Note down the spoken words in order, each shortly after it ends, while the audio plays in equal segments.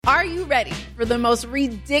Are you ready for the most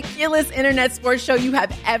ridiculous internet sports show you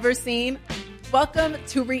have ever seen? Welcome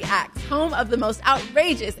to Reacts, home of the most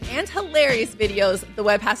outrageous and hilarious videos the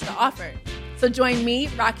web has to offer. So join me,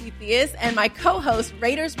 Rocky Theus, and my co-host,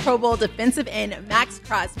 Raiders Pro Bowl defensive end Max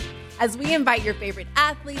Crosby, as we invite your favorite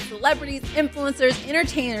athletes, celebrities, influencers,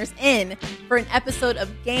 entertainers in for an episode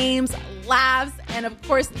of games, laughs, and of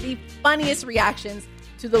course, the funniest reactions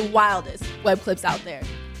to the wildest web clips out there.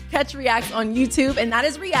 Catch Reacts on YouTube, and that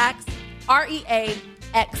is Reacts,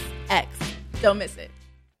 REAXX. Don't miss it.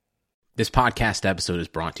 This podcast episode is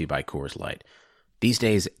brought to you by Coors Light. These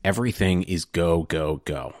days, everything is go, go,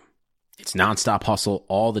 go. It's nonstop hustle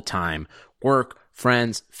all the time. Work,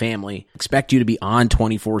 friends, family, expect you to be on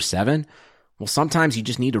 24/7. Well, sometimes you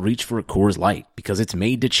just need to reach for a Coors Light because it's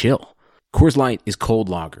made to chill. Coors Light is cold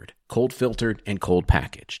lagered, cold filtered, and cold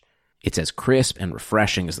packaged. It's as crisp and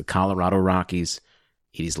refreshing as the Colorado Rockies.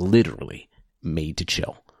 It is literally made to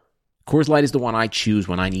chill. Coors Light is the one I choose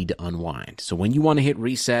when I need to unwind. So when you want to hit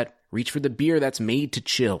reset, reach for the beer that's made to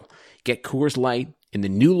chill. Get Coors Light in the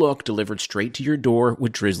new look delivered straight to your door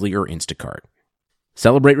with Drizzly or Instacart.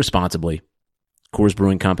 Celebrate responsibly. Coors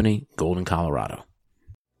Brewing Company, Golden, Colorado.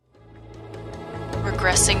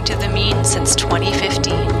 Regressing to the mean since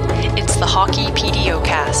 2015, it's the Hockey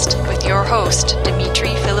PDOcast with your host, Dmitry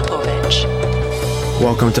Filipovich.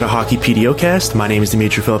 Welcome to the Hockey PDOcast. My name is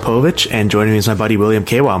Dmitry Filipovich, and joining me is my buddy William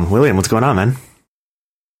Kwam. William, what's going on, man?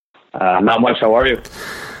 Not much. How are you?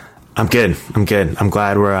 I'm good. I'm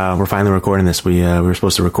glad we're finally recording this. We were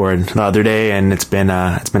supposed to record the other day, and it's been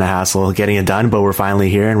a hassle getting it done, but we're finally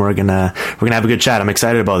here, and we're gonna have a good chat. I'm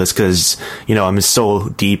excited about this because I'm so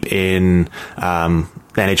deep in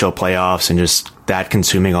the NHL playoffs and just that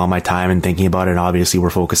consuming all my time and thinking about it. And obviously, we're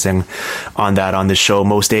focusing on that on this show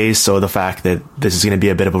most days. So the fact that this is going to be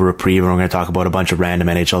a bit of a reprieve and we're going to talk about a bunch of random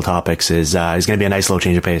NHL topics is going to be a nice little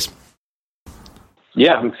change of pace.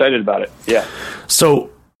 Yeah, I'm excited about it. Yeah. So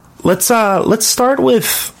let's start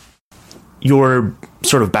with your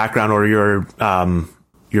sort of background or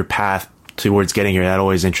your path towards getting here. That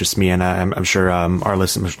always interests me, and I'm sure our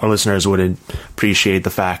listeners would appreciate the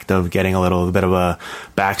fact of getting a little bit of a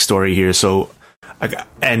backstory here. So,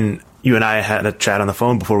 and you and I had a chat on the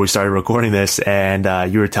phone before we started recording this, and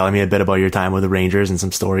you were telling me a bit about your time with the Rangers and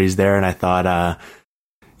some stories there, and I thought,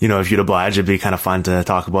 if you'd oblige, it'd be kind of fun to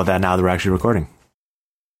talk about that now that we're actually recording.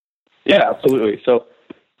 Yeah, absolutely. So,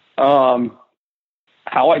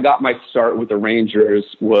 how I got my start with the Rangers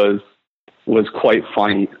was quite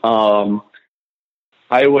funny.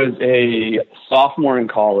 I was a sophomore in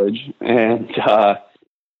college, and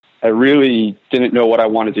I really didn't know what I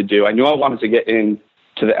wanted to do. I knew I wanted to get into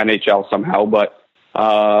the NHL somehow, but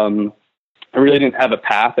I really didn't have a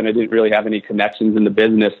path, and I didn't really have any connections in the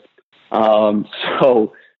business.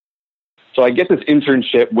 So I get this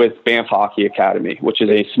internship with Banff Hockey Academy, which is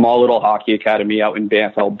a small little hockey academy out in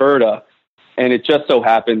Banff, Alberta. And it just so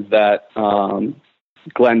happens that Glenn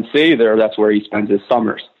Sather, that's where he spends his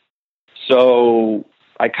summers. So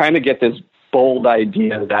I kind of get this bold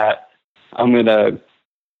idea that I'm going to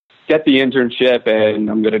get the internship and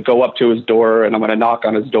I'm going to go up to his door and I'm going to knock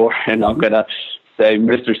on his door and I'm going to say,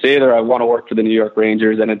 Mr. Sather, I want to work for the New York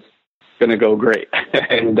Rangers, and it's going to go great.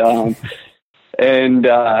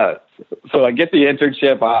 So I get the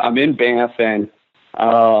internship. I'm in Banff, and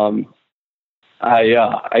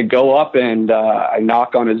I go up and I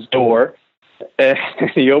knock on his door, and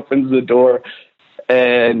he opens the door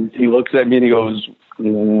and he looks at me and he goes,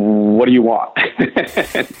 "What do you want?"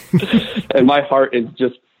 And my heart is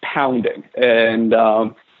just pounding, and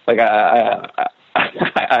I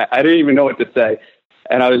didn't even know what to say.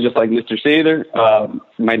 And I was just like, "Mr. Sather,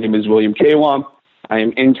 my name is William Kwam. I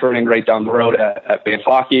am interning right down the road at Banff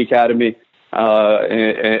Hockey Academy,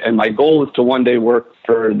 and my goal is to one day work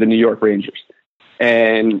for the New York Rangers."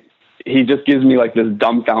 And he just gives me like this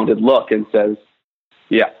dumbfounded look and says,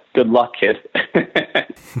 "Yeah, good luck, kid."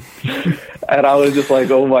 And I was just like,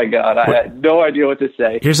 "Oh my God," I had no idea what to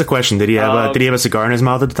say. Here's a question: Did he have a cigar in his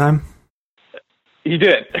mouth at the time? He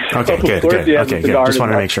did. Okay, good. Okay, good. Just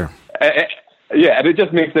wanted to make sure. Yeah, and it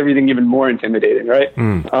just makes everything even more intimidating, right?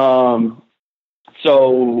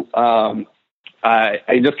 So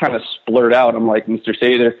I just kind of splurt out. I'm like, "Mr.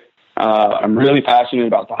 Sather, I'm really passionate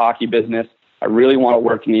about the hockey business. I really want to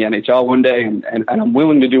work in the NHL one day, and I'm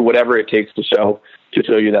willing to do whatever it takes to show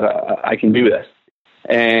you that I can do this."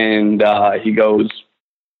 And he goes,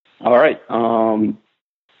 "All right,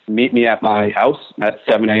 meet me at my house at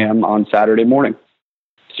 7 a.m. on Saturday morning."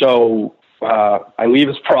 So I leave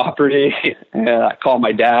his property and I call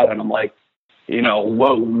my dad, and I'm like,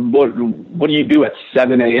 what do you do at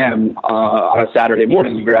 7 a.m. On a Saturday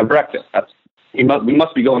morning? You grab breakfast. we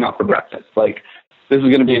must be going out for breakfast. Like, this is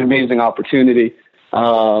going to be an amazing opportunity.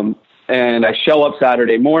 And I show up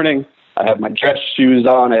Saturday morning. I have my dress shoes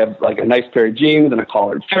on. I have like a nice pair of jeans and a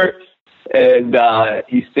collared shirt. And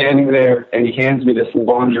he's standing there and he hands me this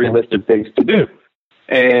laundry list of things to do.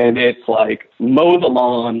 And it's like mow the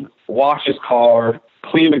lawn, wash his car,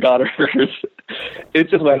 clean the gutters. It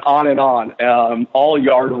just went on and on, all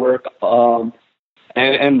yard work.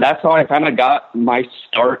 And that's how I kind of got my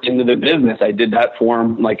start into the business. I did that for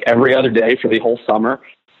him like every other day for the whole summer.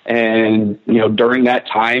 And, you know, during that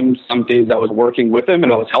time, some days I was working with him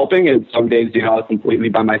and I was helping, and some days, you know, I was completely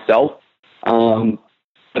by myself.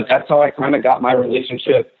 But that's how I kind of got my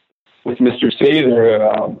relationship with Mr.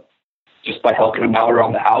 Sather, just by helping him out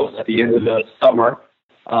around the house at the end of the summer.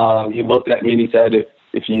 He looked at me and he said,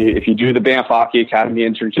 if you do the Banff Hockey Academy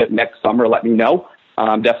internship next summer, let me know.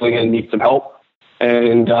 I'm definitely going to need some help.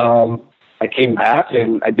 And I came back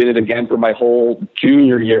and I did it again for my whole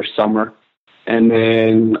junior year summer. And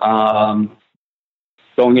then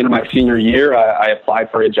going into my senior year, I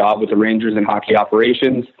applied for a job with the Rangers in hockey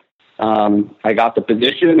operations. I got the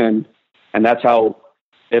position, and that's how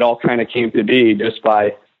it all kind of came to be, just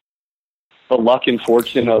by the luck and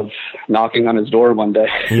fortune of knocking on his door one day.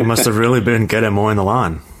 You must have really been good at mowing the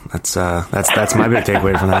lawn. That's my big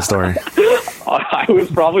takeaway from that story. I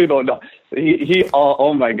was probably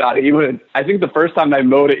oh my God. I think the first time I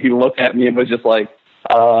mowed it, he looked at me and was just like,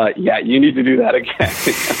 yeah, you need to do that again.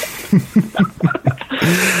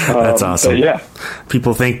 That's awesome. Yeah.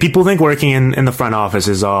 People think working in the front office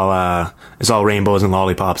is all rainbows and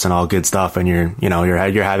lollipops and all good stuff, and you're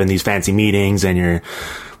having these fancy meetings and you're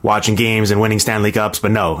watching games and winning Stanley Cups, but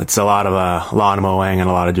no, it's a lot of lawn mowing and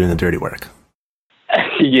a lot of doing the dirty work.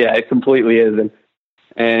 Yeah, it completely is.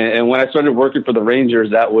 And when I started working for the Rangers,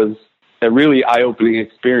 that was a really eye-opening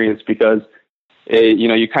experience, because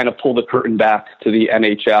you kind of pull the curtain back to the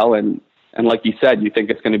NHL, and like you said, you think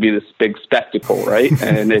it's going to be this big spectacle, right?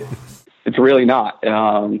 And it's really not.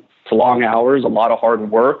 It's long hours, a lot of hard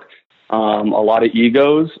work, a lot of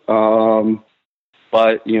egos.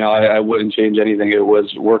 But I wouldn't change anything. It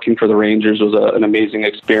was working for the Rangers was an amazing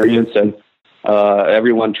experience, and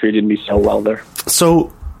everyone treated me so well there.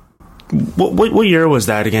 So, what year was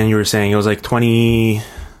that again? You were saying it was like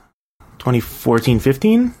 2014,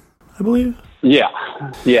 15, I believe. Yeah.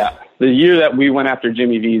 The year that we went after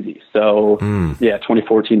Jimmy Vesey. So,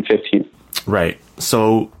 2014, 15. Right.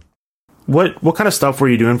 So, what kind of stuff were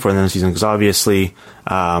you doing for them this season? Because obviously,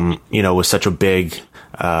 it was such a big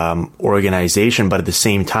organization, but at the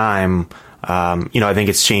same time, I think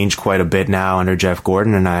it's changed quite a bit now under Jeff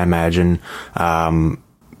Gordon, and I imagine,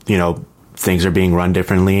 things are being run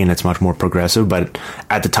differently and it's much more progressive. But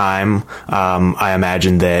at the time, I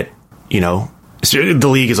imagine that, the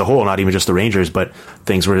league as a whole, not even just the Rangers, but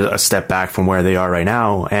things were a step back from where they are right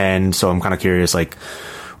now. And so I'm kind of curious, like,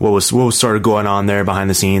 what was sort of going on there behind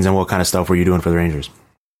the scenes, and what kind of stuff were you doing for the Rangers?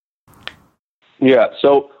 Yeah,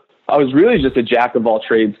 so I was really just a jack of all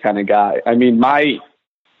trades kind of guy. I mean,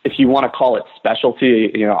 if you want to call it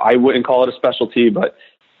specialty, I wouldn't call it a specialty, but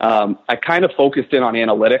I kind of focused in on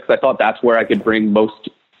analytics. I thought that's where I could bring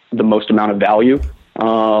the most amount of value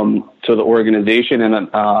to the organization. And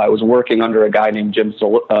I was working under a guy named Jim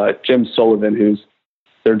Sullivan, who's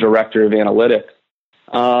their director of analytics.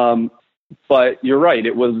 But you're right.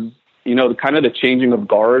 It was, kind of the changing of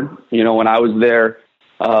guard. When I was there,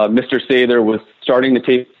 Mr. Sather was starting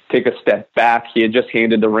to take a step back. He had just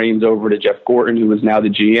handed the reins over to Jeff Gordon, who was now the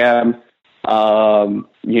GM.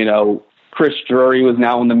 Chris Drury was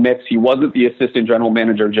now in the mix. He wasn't the assistant general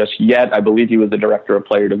manager just yet. I believe he was the director of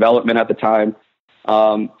player development at the time.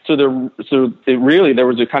 So there was a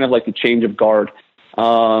kind of like a change of guard.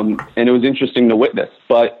 And it was interesting to witness,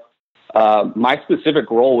 but my specific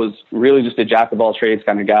role was really just a jack of all trades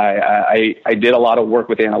kind of guy. I did a lot of work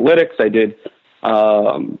with analytics. I did,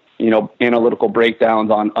 analytical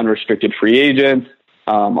breakdowns on unrestricted free agents,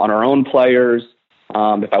 on our own players.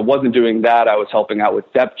 If I wasn't doing that, I was helping out with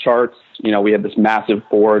depth charts. We had this massive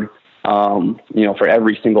board, for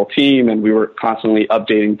every single team, and we were constantly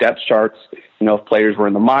updating depth charts. If players were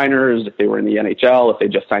in the minors, if they were in the NHL, if they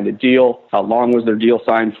just signed a deal, how long was their deal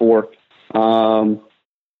signed for?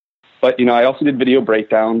 But I also did video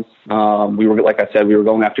breakdowns. We were, like I said, we were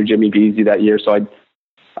going after Jimmy Vesey that year, so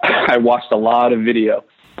I watched a lot of video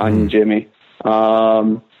on Jimmy.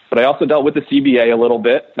 But I also dealt with the CBA a little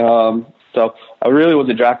bit. So I really was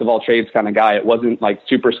a jack of all trades kind of guy. It wasn't like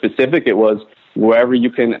super specific. It was wherever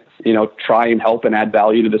you can, try and help and add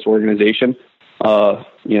value to this organization,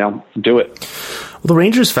 do it. Well, the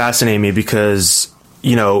Rangers fascinate me because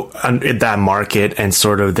that market and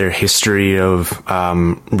sort of their history of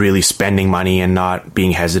really spending money and not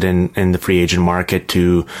being hesitant in the free agent market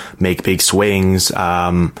to make big swings.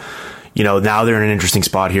 Now they're in an interesting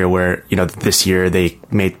spot here where, this year they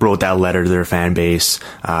wrote that letter to their fan base,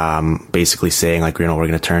 basically saying like, we're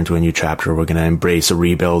going to turn to a new chapter. We're going to embrace a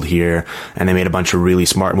rebuild here. And they made a bunch of really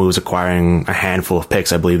smart moves, acquiring a handful of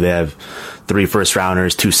picks. I believe they have 3 first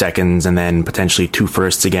rounders, 2 seconds, and then potentially 2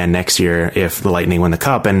 firsts again next year if the Lightning win the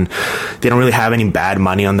cup. And they don't really have any bad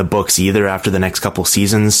money on the books either after the next couple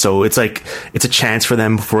seasons. So it's like, it's a chance for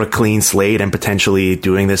them for a clean slate and potentially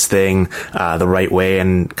doing this thing the right way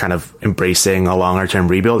and kind of embracing a longer term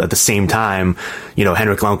rebuild. At the same time,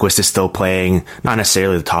 Henrik Lundqvist is still playing, not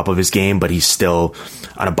necessarily the top of his game, but he's still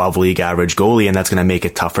an above league average goalie, and that's going to make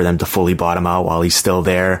it tough for them to fully bottom out while he's still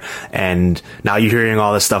there. And now you're hearing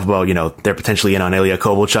all this stuff about, they're potentially in on Ilya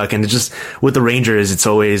Kovalchuk, and just with the Rangers, it's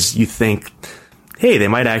always, you think, hey, they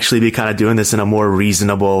might actually be kind of doing this in a more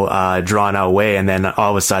reasonable, drawn out way. And then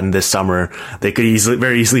all of a sudden this summer, they could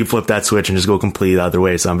very easily flip that switch and just go completely the other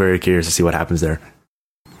way. So I'm very curious to see what happens there.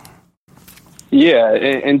 Yeah.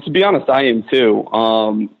 And to be honest, I am too.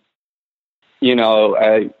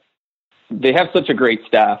 They have such a great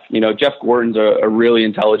staff. Jeff Gorton's a really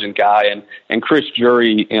intelligent guy, and Chris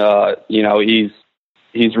Drury,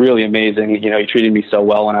 he's really amazing. He treated me so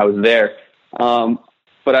well when I was there.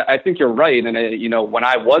 But I think you're right. And, when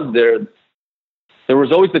I was there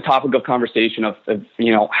was always the topic of conversation of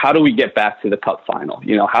how do we get back to the cup final?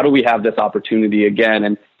 How do we have this opportunity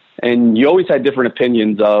again? And you always had different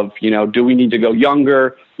opinions of, do we need to go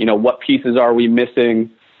younger? What pieces are we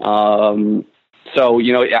missing? So,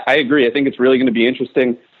 I agree. I think it's really going to be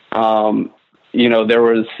interesting. There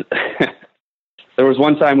was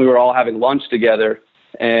one time we were all having lunch together,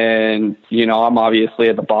 and, I'm obviously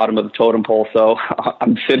at the bottom of the totem pole. So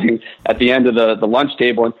I'm sitting at the end of the lunch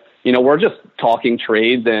table, and, we're just talking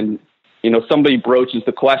trades, and, somebody broaches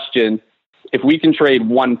the question, if we can trade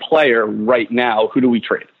one player right now, who do we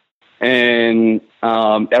trade? And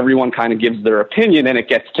everyone kind of gives their opinion, and it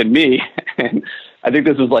gets to me. And I think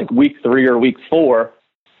this was like week 3 or week 4.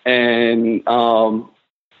 And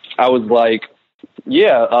I was like,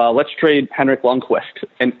 let's trade Henrik Lundqvist.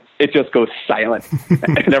 And it just goes silent.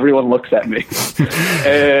 And everyone looks at me.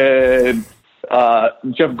 And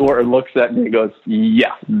Jeff Gorton looks at me and goes,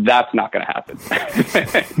 yeah, that's not going to happen.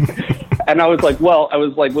 And I was like,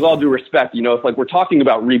 with all due respect, if like we're talking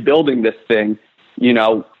about rebuilding this thing,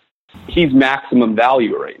 he's maximum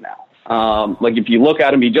value right now. Like if you look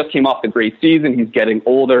at him, he just came off the great season. He's getting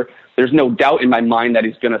older. There's no doubt in my mind that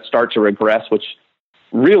he's going to start to regress, which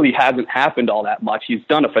really hasn't happened all that much. He's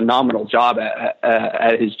done a phenomenal job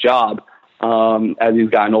at his job as he's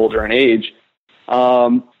gotten older in age.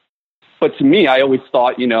 But to me, I always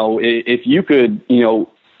thought, if you could,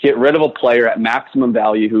 get rid of a player at maximum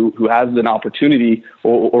value who has an opportunity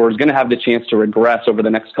or is going to have the chance to regress over the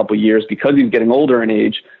next couple of years because he's getting older in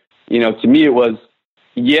age, to me it was,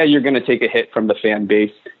 you're going to take a hit from the fan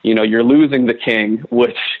base. You're losing the king,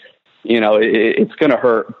 which, it's going to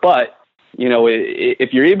hurt. But,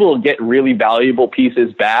 if you're able to get really valuable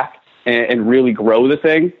pieces back and really grow the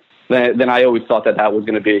thing, then I always thought that was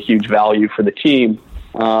going to be a huge value for the team.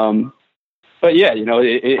 But yeah,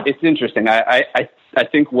 it's interesting. I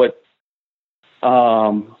think what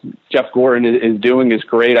Jeff Gorton is doing is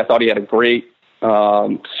great. I thought he had a great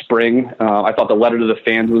spring. I thought the letter to the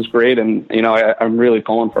fans was great, and I'm really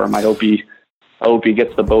pulling for him. I hope he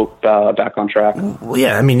gets the boat back on track. Well,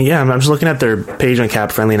 yeah, I'm just looking at their page on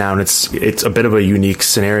Cap Friendly now, and it's a bit of a unique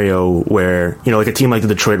scenario where like a team like the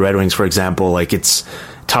Detroit Red Wings, for example, like it's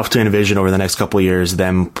tough to envision over the next couple of years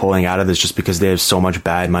them pulling out of this just because they have so much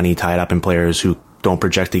bad money tied up in players who don't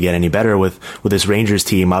project to get any better with this Rangers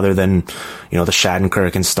team, other than the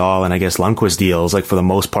Shattenkirk and Stahl and I guess Lundqvist deals. Like for the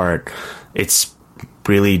most part, it's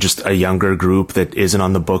really just a younger group that isn't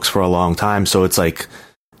on the books for a long time. So it's like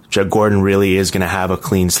Jeff Gorton really is going to have a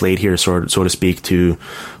clean slate here, so to speak, to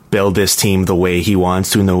build this team the way he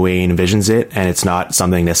wants to and the way he envisions it. And it's not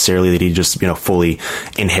something necessarily that he just, fully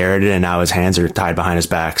inherited and now his hands are tied behind his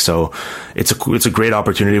back. So it's a great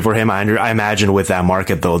opportunity for him. I imagine with that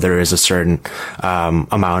market though, there is a certain,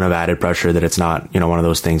 amount of added pressure that it's not, one of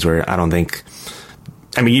those things where I don't think,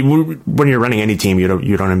 when you're running any team, you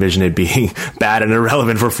don't envision it being bad and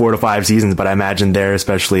irrelevant for 4 to 5 seasons. But I imagine there,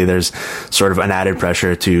 especially, there's sort of an added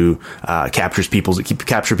pressure to capture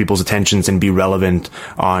people's attentions and be relevant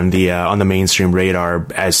on the mainstream radar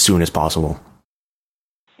as soon as possible.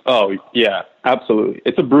 Oh yeah, absolutely.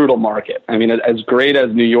 It's a brutal market. As great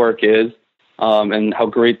as New York is, and how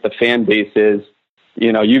great the fan base is,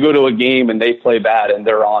 you go to a game and they play bad and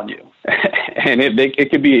they're on you. and it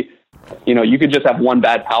could be, you could just have one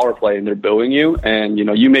bad power play and they're booing you, and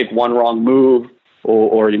you make one wrong move,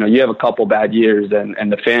 or you have a couple bad years,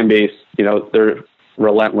 and the fan base, they're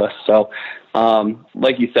relentless. So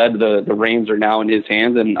like you said, the reins are now in his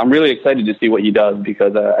hands, and I'm really excited to see what he does,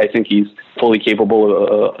 because I think he's fully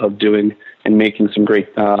capable of doing and making some great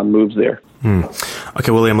moves there.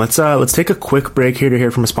 Okay, William, let's take a quick break here to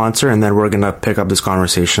hear from a sponsor, and then we're going to pick up this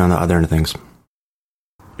conversation on the other end of things.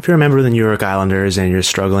 If you're a member of the New York Islanders and you're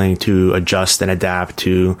struggling to adjust and adapt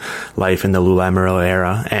to life in the Lou Lamoriello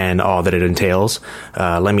era and all that it entails,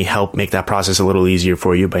 let me help make that process a little easier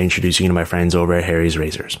for you by introducing you to my friends over at Harry's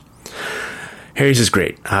Razors. Harry's is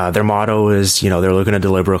great. Their motto is, they're looking to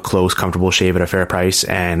deliver a close, comfortable shave at a fair price.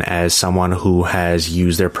 And as someone who has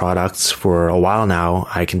used their products for a while now,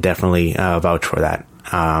 I can definitely vouch for that.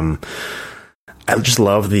 I just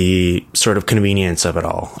love the sort of convenience of it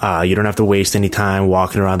all. You don't have to waste any time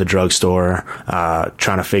walking around the drugstore,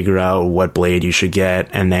 trying to figure out what blade you should get,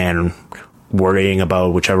 and then worrying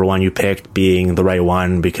about whichever one you picked being the right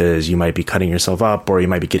one, because you might be cutting yourself up, or you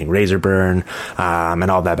might be getting razor burn,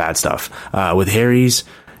 and all that bad stuff. With Harry's,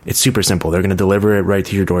 it's super simple. They're going to deliver it right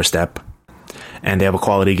to your doorstep. And they have a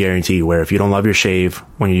quality guarantee where if you don't love your shave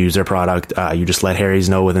when you use their product, you just let Harry's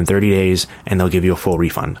know within 30 days and they'll give you a full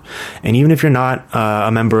refund. And even if you're not a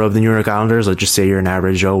member of the New York Islanders, let's just say you're an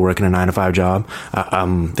average Joe working a 9-to-5 job,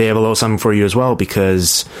 they have a little something for you as well,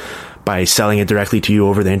 because by selling it directly to you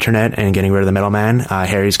over the internet and getting rid of the middleman,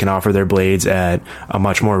 Harry's can offer their blades at a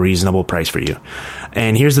much more reasonable price for you.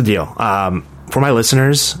 And here's the deal. For my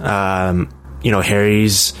listeners,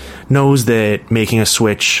 Harry's knows that making a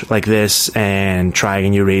switch like this and trying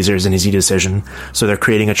new razors is an easy decision. So they're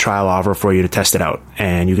creating a trial offer for you to test it out.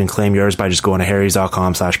 And you can claim yours by just going to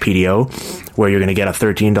harrys.com/PDO, where you're going to get a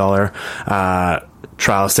 $13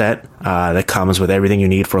 trial set that comes with everything you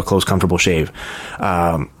need for a close, comfortable shave.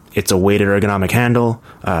 It's a weighted ergonomic handle.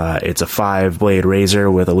 It's a 5-blade razor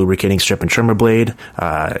with a lubricating strip and trimmer blade.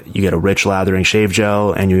 You get a rich lathering shave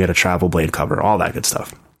gel, and you get a travel blade cover, all that good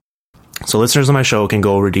stuff. So listeners of my show can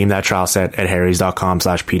go redeem that trial set at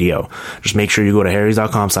harrys.com/PDO. Just make sure you go to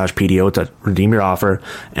harrys.com/PDO to redeem your offer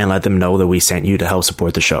and let them know that we sent you to help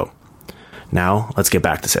support the show. Now, let's get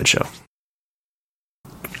back to said show.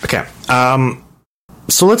 Okay.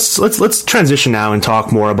 So let's transition now and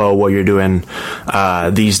talk more about what you're doing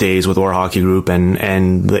these days with Aura Hockey Group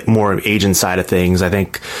and the more agent side of things. I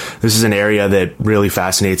think this is an area that really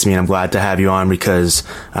fascinates me, and I'm glad to have you on because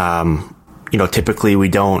typically we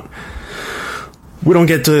don't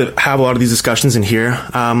get to have a lot of these discussions in here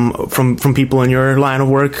from people in your line of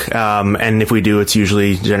work. And if we do, it's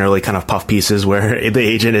generally kind of puff pieces where the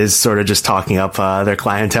agent is sort of just talking up their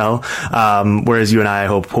clientele. Whereas you and I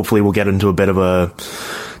hopefully we'll get into a bit of a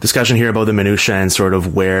discussion here about the minutia and sort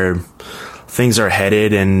of where things are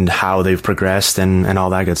headed and how they've progressed and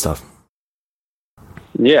all that good stuff.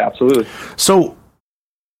 Yeah, absolutely. So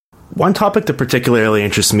one topic that particularly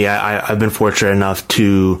interests me, I've been fortunate enough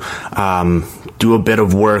to do a bit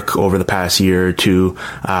of work over the past year or two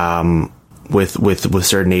with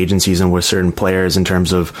certain agencies and with certain players in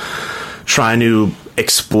terms of trying to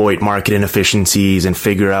exploit market inefficiencies and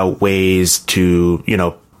figure out ways to,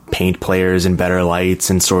 paint players in better lights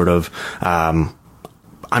and sort of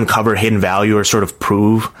uncover hidden value or sort of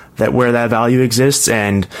prove that where that value exists.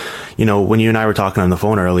 And, when you and I were talking on the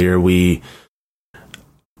phone earlier,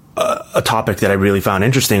 a topic that I really found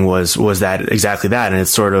interesting was that exactly that. And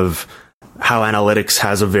it's sort of how analytics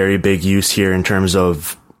has a very big use here in terms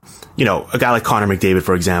of, a guy like Connor McDavid,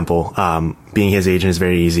 for example, being his agent is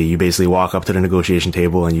very easy. You basically walk up to the negotiation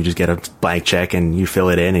table and you just get a blank check and you fill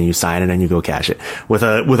it in and you sign it and you go cash it. With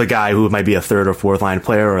a guy who might be a third or fourth line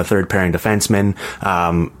player or a third pairing defenseman,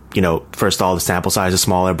 first of all, the sample size is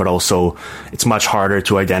smaller, but also it's much harder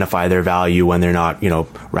to identify their value when they're not,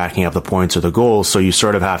 racking up the points or the goals. So you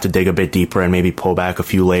sort of have to dig a bit deeper and maybe pull back a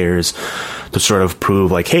few layers to sort of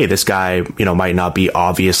prove like, hey, this guy, might not be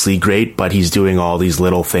obviously great, but he's doing all these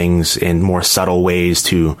little things in more subtle ways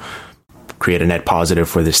to create a net positive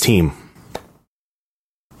for this team.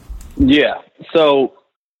 Yeah. So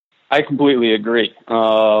I completely agree.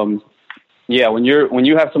 Yeah, when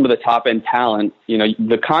you have some of the top end talent,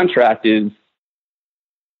 the contract is,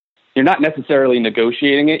 you're not necessarily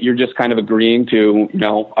negotiating it. You're just kind of agreeing to,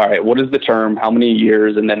 all right, what is the term, how many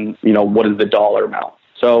years, and then, what is the dollar amount?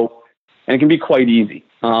 So, and it can be quite easy.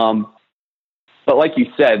 But like you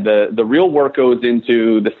said, the real work goes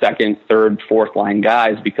into the second, third, fourth line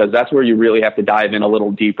guys, because that's where you really have to dive in a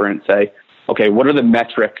little deeper and say, okay, what are the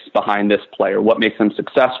metrics behind this player? What makes him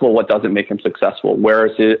successful? What doesn't make him successful? Where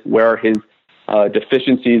are his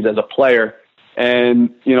deficiencies as a player?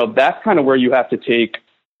 And, that's kind of where you have to take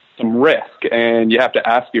some risk, and you have to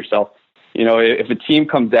ask yourself, if a team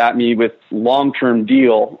comes at me with long-term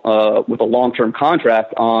deal, with a long-term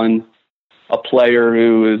contract on a player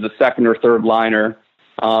who is a second or third liner,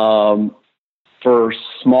 for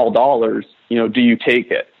small dollars, do you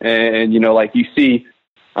take it? And, like you see,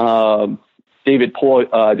 David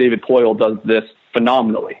Poile does this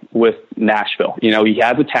phenomenally with Nashville. He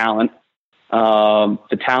has a talent.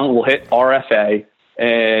 The talent will hit RFA,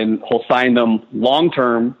 and he'll sign them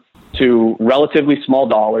long-term to relatively small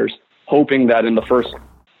dollars, hoping that in the first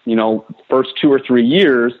 2 or 3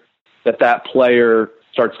 years that player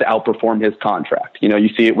starts to outperform his contract. You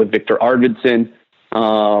see it with Victor Arvidsson,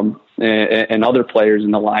 and other players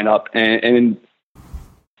in the lineup. And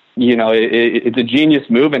it's a genius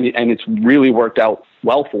move, and it's really worked out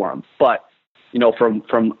well for him. But,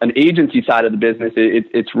 from an agency side of the business,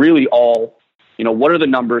 it's really all, what are the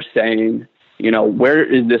numbers saying? Where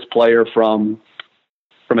is this player from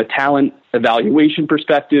a talent evaluation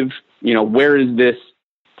perspective? Where is this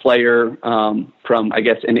player from, I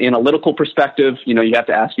guess, an analytical perspective? You have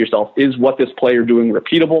to ask yourself, is what this player doing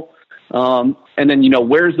repeatable? And then,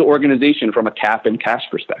 where's the organization from a cap and cash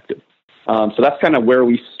perspective? So that's kind of where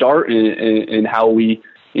we start in how we,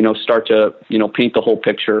 start to, paint the whole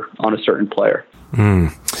picture on a certain player.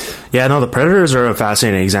 Yeah, no, the Predators are a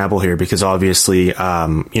fascinating example here because obviously,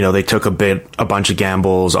 they took a bunch of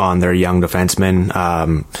gambles on their young defensemen.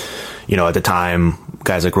 At the time,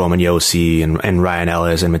 guys like Roman Josi and Ryan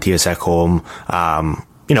Ellis and Matthias Ekholm,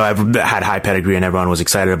 had high pedigree and everyone was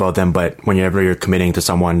excited about them. But whenever you're committing to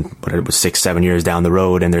someone, but it was 6-7 years down the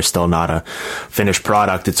road and they're still not a finished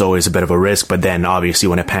product, it's always a bit of a risk. But then obviously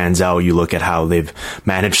when it pans out, you look at how they've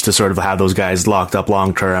managed to sort of have those guys locked up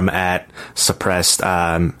long term at suppressed,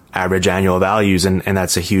 average annual values. And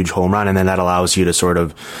that's a huge home run. And then that allows you to sort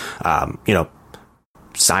of,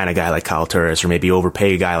 sign a guy like Kyle Turris or maybe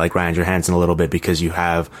overpay a guy like Ryan Johansson a little bit because you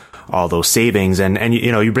have all those savings. And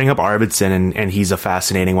you bring up Arvidsson and he's a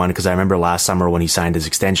fascinating one because I remember last summer when he signed his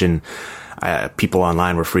extension, people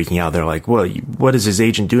online were freaking out. They're like, well, what is his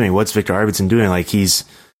agent doing? What's Victor Arvidsson doing? Like he's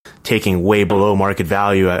taking way below market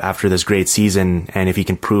value after this great season. And if he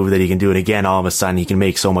can prove that he can do it again, all of a sudden he can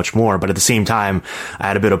make so much more. But at the same time, I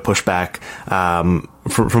had a bit of pushback,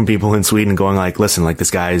 from people in Sweden going like, listen, like this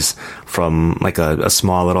guy's from like a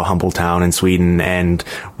small little humble town in Sweden. And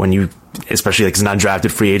when you, especially like as an undrafted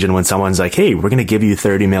free agent, when someone's like, hey, we're going to give you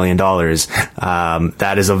 $30 million,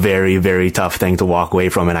 that is a very, very tough thing to walk away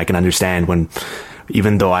from. And I can understand when,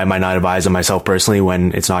 even though I might not advise him myself personally,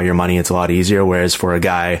 when it's not your money, it's a lot easier. Whereas for a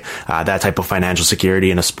guy, that type of financial security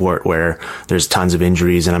in a sport where there's tons of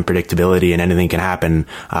injuries and unpredictability and anything can happen,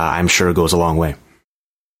 I'm sure goes a long way.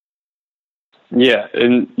 Yeah.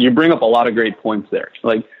 And you bring up a lot of great points there.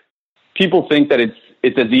 Like people think that it's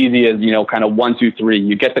as easy as, kind of 1, 2, 3,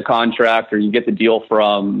 you get the contract or you get the deal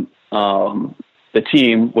from, the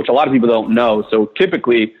team, which a lot of people don't know. So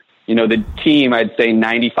typically, the team, I'd say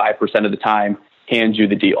 95% of the time, hands you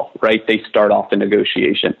the deal, right? They start off the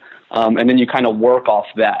negotiation. And then you kind of work off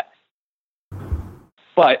that.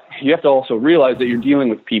 But you have to also realize that you're dealing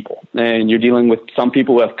with people, and you're dealing with some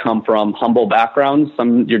people who have come from humble backgrounds.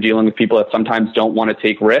 You're dealing with people that sometimes don't want to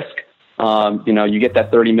take risk. You get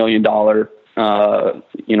that $30 million,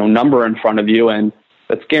 number in front of you, and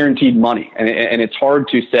that's guaranteed money. And it's hard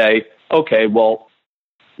to say, okay, well,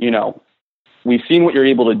 we've seen what you're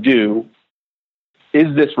able to do.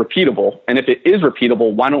 Is this repeatable? And if it is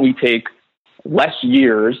repeatable, why don't we take less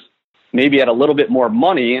years, maybe at a little bit more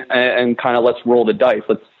money, and kind of let's roll the dice.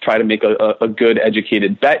 Let's try to make a good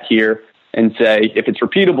educated bet here and say, if it's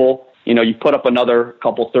repeatable, you put up another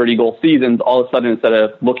couple 30-goal seasons, all of a sudden, instead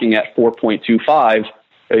of looking at 4.25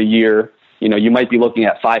 a year, you might be looking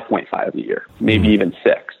at 5.5 a year, maybe even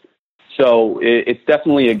 6. So it's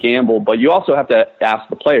definitely a gamble, but you also have to ask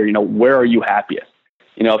the player, where are you happiest?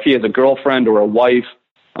 If he has a girlfriend or a wife,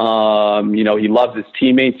 he loves his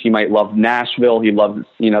teammates. He might love Nashville. He loves,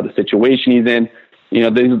 the situation he's in.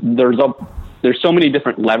 There's so many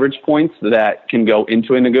different leverage points that can go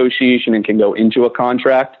into a negotiation and can go into a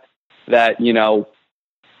contract that,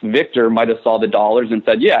 Victor might have saw the dollars and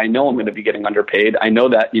said, yeah, I know I'm going to be getting underpaid. I know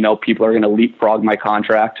that, people are going to leapfrog my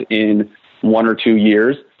contract in 1 or 2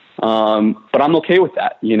 years. But I'm okay with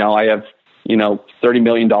that. I have, $30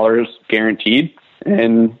 million guaranteed,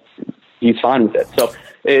 and he's fine with it. So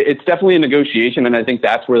it's definitely a negotiation. And I think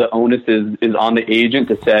that's where the onus is on the agent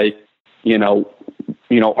to say,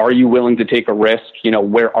 are you willing to take a risk?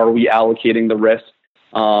 Where are we allocating the risk?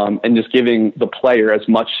 And just giving the player as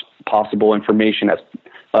much possible information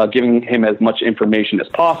giving him as much information as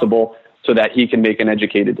possible so that he can make an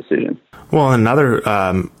educated decision. Well, another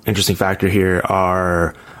interesting factor here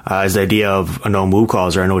is the idea of a no move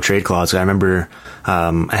clause or a no trade clause. I remember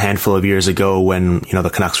a handful of years ago when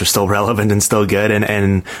the Canucks were still relevant and still good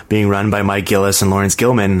and being run by Mike Gillis and Lawrence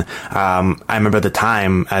Gilman. I remember at the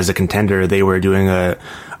time as a contender, they were doing a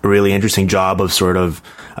really interesting job of sort of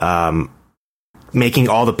making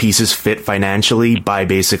all the pieces fit financially by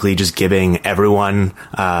basically just giving everyone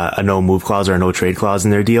a no move clause or a no trade clause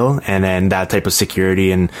in their deal. And then that type of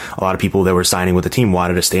security, and a lot of people that were signing with the team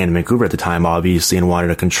wanted to stay in Vancouver at the time, obviously, and wanted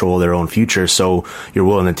to control their own future. So you're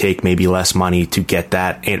willing to take maybe less money to get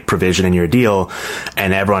that provision in your deal.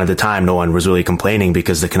 And everyone at the time, no one was really complaining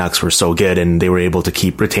because the Canucks were so good and they were able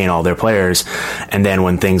to retain all their players. And then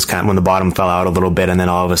when the bottom fell out a little bit, and then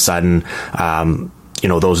all of a sudden,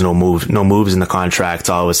 those no moves in the contracts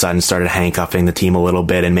all of a sudden started handcuffing the team a little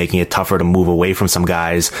bit and making it tougher to move away from some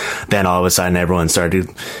guys. Then all of a sudden everyone started,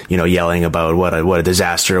 yelling about what a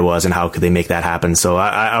disaster it was and how could they make that happen. So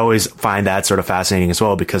I always find that sort of fascinating as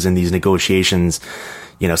well, because in these negotiations,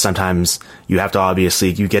 sometimes you have to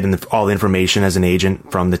you get all the information as an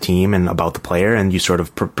agent from the team and about the player, and you sort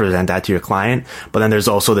of present that to your client. But then there's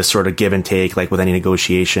also this sort of give and take, like with any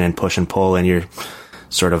negotiation, and push and pull, and you're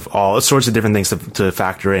sort of all sorts of different things to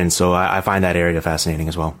factor in. So I find that area fascinating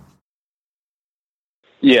as well.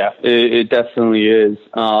 Yeah, it definitely is.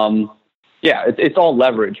 It's all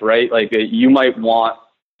leverage, right? Like you might want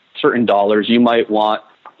certain dollars. You might want,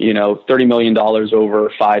 $30 million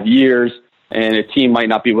over 5 years, and a team might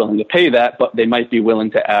not be willing to pay that, but they might be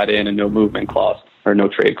willing to add in a no movement clause or no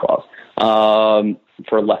trade clause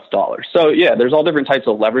for less dollars. So yeah, there's all different types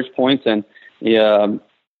of leverage points, and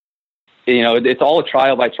it's all a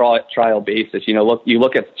trial by trial basis. You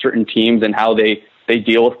look at certain teams and how they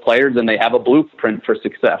deal with players, and they have a blueprint for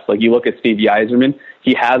success. Like you look at Steve Yzerman,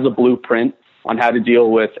 he has a blueprint on how to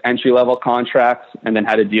deal with entry-level contracts, and then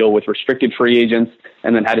how to deal with restricted free agents,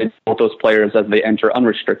 and then how to deal with those players as they enter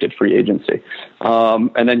unrestricted free agency.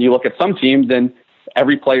 And then you look at some teams, and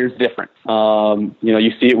every player is different.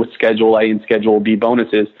 You see it with Schedule A and Schedule B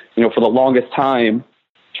bonuses. For the longest time,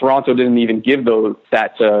 Toronto didn't even give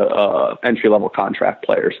that to entry-level contract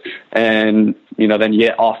players. And, then you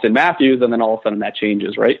get Austin Matthews, and then all of a sudden that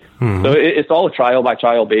changes, right? Mm-hmm. So it's all a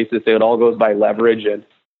trial-by-trial basis. It all goes by leverage, and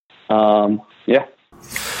yeah.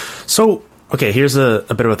 So, okay, here's a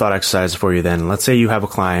bit of a thought exercise for you then. Let's say you have a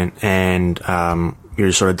client, and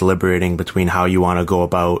you're sort of deliberating between how you want to go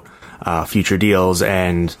about future deals,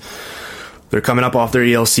 and they're coming up off their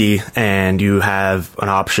ELC, and you have an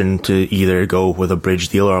option to either go with a bridge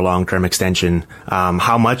deal or a long-term extension.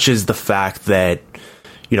 How much is the fact that,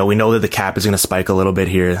 we know that the cap is going to spike a little bit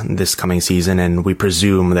here this coming season, and we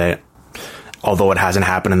presume that, although it hasn't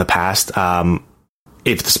happened in the past,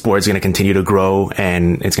 if the sport is going to continue to grow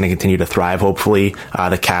and it's going to continue to thrive, hopefully,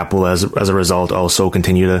 the cap will, as a result, also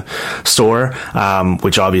continue to soar,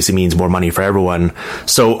 which obviously means more money for everyone.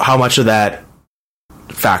 So how much of that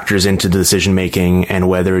factors into the decision making, and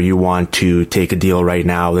whether you want to take a deal right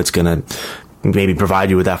now that's going to maybe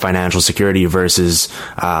provide you with that financial security versus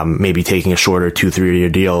maybe taking a shorter 2-3 year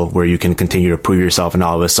deal where you can continue to prove yourself, and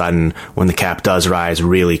all of a sudden when the cap does rise,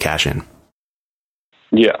 really cash in?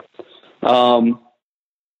 Yeah.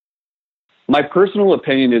 My personal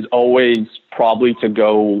opinion is always probably to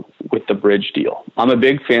go with the bridge deal. I'm a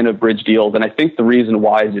big fan of bridge deals, and I think the reason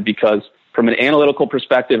why is because from an analytical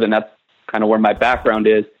perspective, and that's kind of where my background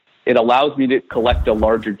is, it allows me to collect a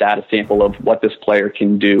larger data sample of what this player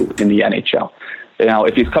can do in the NHL. Now,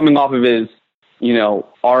 if he's coming off of his,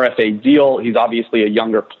 RFA deal, he's obviously a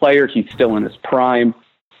younger player. He's still in his prime.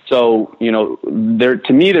 So,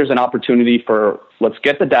 to me, there's an opportunity for, let's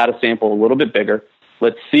get the data sample a little bit bigger.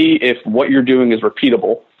 Let's see if what you're doing is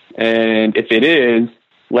repeatable. And if it is,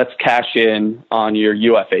 let's cash in on your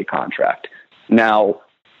UFA contract. Now,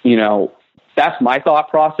 that's my thought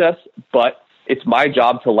process, but it's my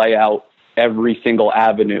job to lay out every single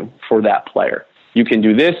avenue for that player. You can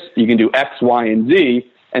do this, you can do X, Y, and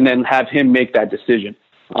Z, and then have him make that decision.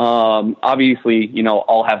 Obviously,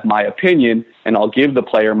 I'll have my opinion, and I'll give the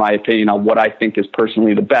player my opinion on what I think is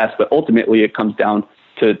personally the best, but ultimately it comes down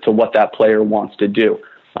to what that player wants to do.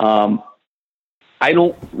 I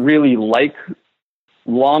don't really like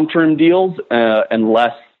long-term deals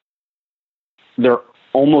unless they're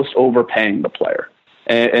almost overpaying the player.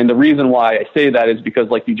 And the reason why I say that is because,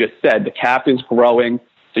 like you just said, the cap is growing.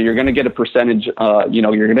 So you're going to get a percentage,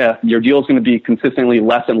 your deal is going to be consistently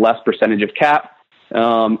less and less percentage of cap.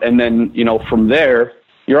 And then, from there,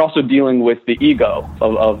 you're also dealing with the ego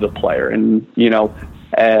of the player. And,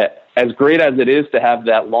 as great as it is to have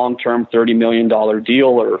that long-term $30 million deal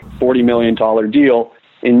or $40 million deal,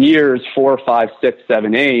 in years 4, 5, 6,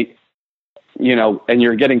 7, 8, and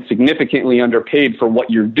you're getting significantly underpaid for what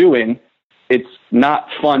you're doing, it's not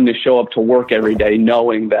fun to show up to work every day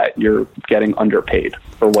knowing that you're getting underpaid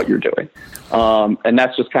for what you're doing. And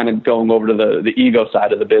that's just kind of going over to the ego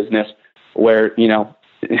side of the business where,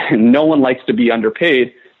 no one likes to be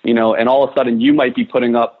underpaid, and all of a sudden you might be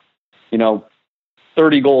putting up,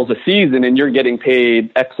 30 goals a season and you're getting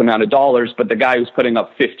paid X amount of dollars, but the guy who's putting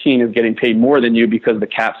up 15 is getting paid more than you because the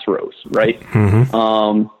caps rose, right?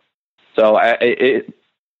 Mm-hmm.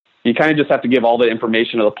 You kind of just have to give all the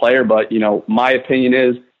information to the player. But, my opinion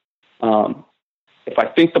is, if I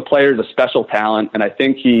think the player is a special talent and I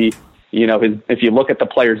think he, if you look at the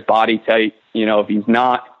player's body type, if he's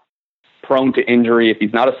not prone to injury, if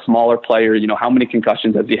he's not a smaller player, how many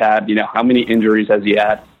concussions has he had? How many injuries has he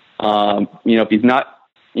had? If he's not,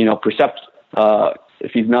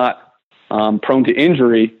 if he's not prone to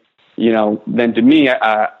injury, then to me,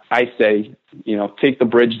 I say, take the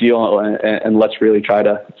bridge deal and let's really try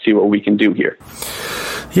to see what we can do here.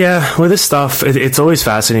 Yeah, with this stuff, it's always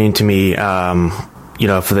fascinating to me.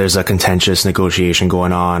 If there's a contentious negotiation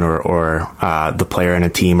going on or the player and a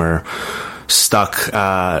team are stuck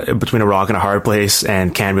between a rock and a hard place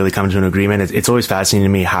and can't really come to an agreement. It's always fascinating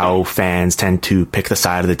to me how fans tend to pick the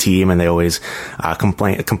side of the team and they always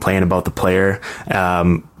complain about the player.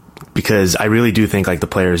 Because I really do think the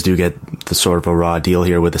players do get the sort of a raw deal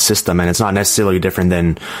here with the system, and it's not necessarily different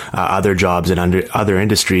than other jobs in other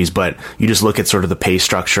industries. But you just look at sort of the pay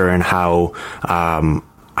structure and how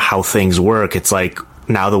things work. It's like,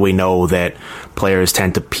 now that we know that players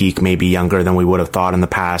tend to peak maybe younger than we would have thought in the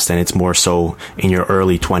past, and it's more so in your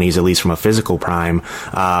early 20s, at least from a physical prime,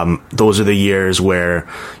 those are the years where,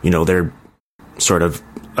 they're sort of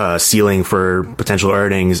ceiling for potential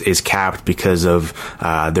earnings is capped because of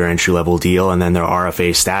their entry-level deal and then their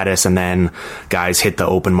RFA status. And then guys hit the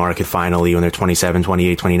open market finally when they're 27,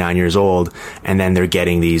 28, 29 years old. And then they're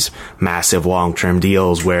getting these massive long-term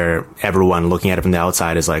deals where everyone looking at it from the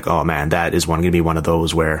outside is like, oh man, that is going to be one of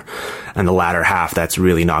those where in the latter half, that's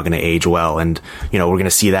really not going to age well. And, we're going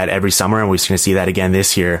to see that every summer, and we're going to see that again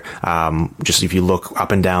this year. Just if you look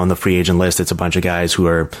up and down the free agent list, it's a bunch of guys who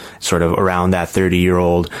are sort of around that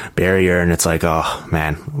 30-year-old barrier, and it's like, oh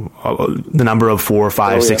man, the number of 4,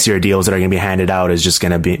 5, 6 year deals that are going to be handed out is just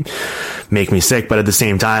going to make me sick. But at the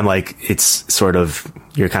same time, it's sort of,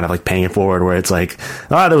 you're kind of paying it forward, where it's like,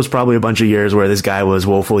 there was probably a bunch of years where this guy was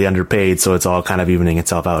woefully underpaid, so it's all kind of evening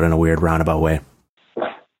itself out in a weird roundabout way.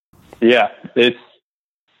 Yeah,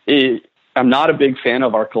 I'm not a big fan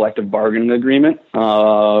of our collective bargaining agreement.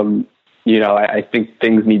 I think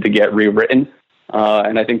things need to get rewritten.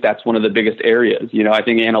 And I think that's one of the biggest areas. I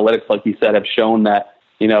think analytics, like you said, have shown that,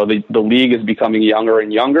 the league is becoming younger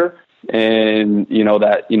and younger, and,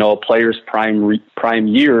 that, a player's prime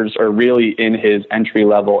years are really in his entry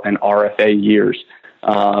level and RFA years.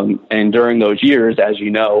 And during those years, as you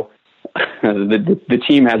know, the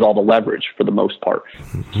team has all the leverage for the most part.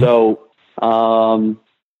 Mm-hmm.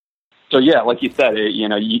 So yeah, like you said,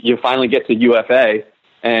 you finally get to UFA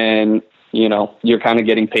and, you're kind of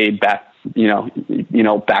getting paid back,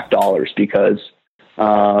 back dollars because,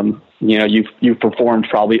 you've performed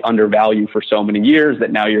probably undervalued for so many years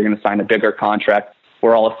that now you're going to sign a bigger contract,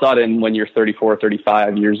 where all of a sudden when you're 34,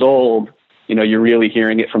 35 years old, you're really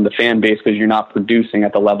hearing it from the fan base because you're not producing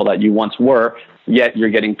at the level that you once were, yet you're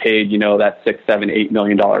getting paid, that $6, $7, $8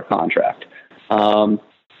 million contract.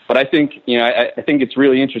 But I think, I think it's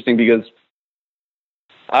really interesting because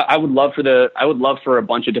I would love for a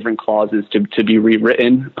bunch of different clauses to be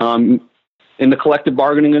rewritten in the collective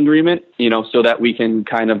bargaining agreement, so that we can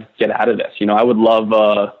kind of get out of this. I would love,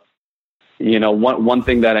 one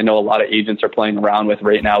thing that I know a lot of agents are playing around with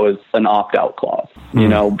right now is an opt-out clause,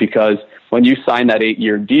 because when you sign that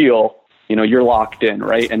 8-year deal, you're locked in,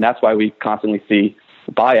 right? And that's why we constantly see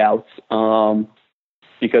buyouts,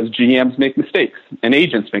 because GMs make mistakes and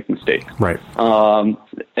agents make mistakes. Right.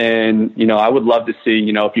 And, I would love to see,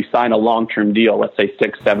 if you sign a long-term deal, let's say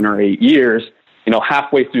 6, 7, or 8 years,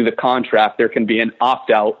 halfway through the contract, there can be an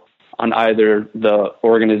opt-out on either the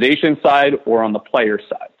organization side or on the player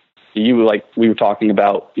side. We were talking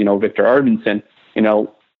about, Victor Arvidsson,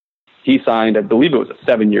 he signed, I believe it was a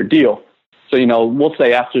 7-year deal. So, we'll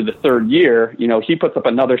say after the third year, he puts up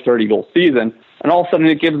another 30-goal season, and all of a sudden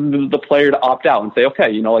it gives the player to opt out and say,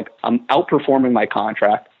 okay, I'm outperforming my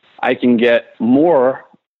contract. I can get more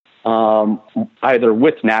either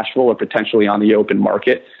with Nashville or potentially on the open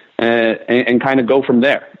market and kind of go from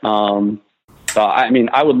there. So,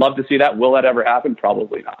 I would love to see that. Will that ever happen?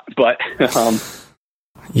 Probably not. But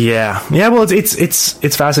Yeah. Well,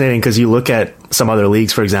 it's fascinating because you look at some other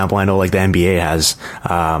leagues, for example. I know like the NBA has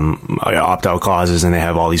opt-out clauses, and they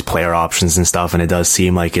have all these player options and stuff. And it does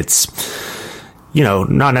seem like it's,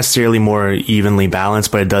 not necessarily more evenly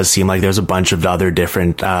balanced, but it does seem like there's a bunch of other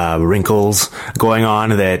different wrinkles going on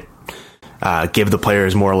that give the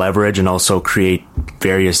players more leverage and also create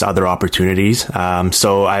various other opportunities.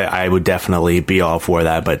 So I would definitely be all for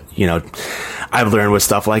that. But, I've learned with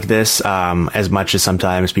stuff like this, as much as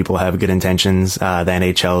sometimes people have good intentions, the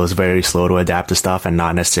NHL is very slow to adapt to stuff and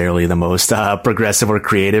not necessarily the most progressive or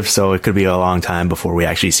creative. So it could be a long time before we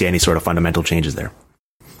actually see any sort of fundamental changes there.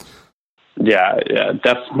 Yeah,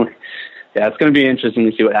 definitely. Yeah, it's going to be interesting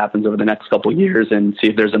to see what happens over the next couple of years and see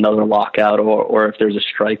if there's another lockout or if there's a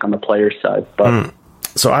strike on the players' side. But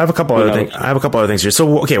so I have a couple other things. I have a couple other things here.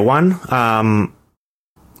 So okay, one,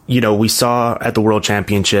 we saw at the World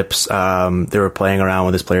Championships, they were playing around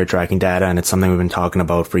with this player tracking data, and it's something we've been talking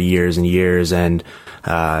about for years and years. And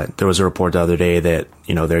there was a report the other day that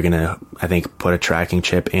they're gonna, I think, put a tracking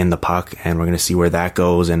chip in the puck, and we're gonna see where that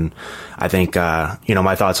goes. And I think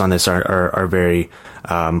my thoughts on this are very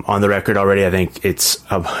on the record already. I think it's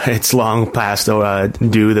long past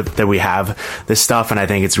due that we have this stuff, and I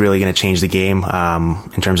think it's really going to change the game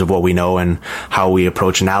in terms of what we know and how we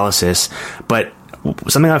approach analysis. But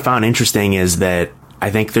something I found interesting is that I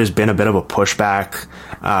think there's been a bit of a pushback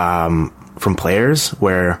from players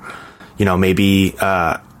where maybe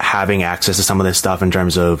having access to some of this stuff in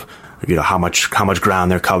terms of how much ground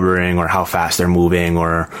they're covering or how fast they're moving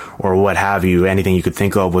or what have you, anything you could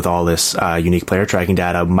think of with all this unique player tracking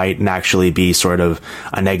data might actually be sort of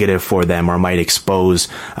a negative for them, or might expose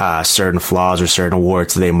certain flaws or certain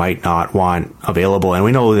warts that they might not want available. And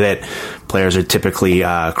we know that players are typically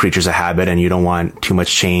creatures of habit, and you don't want too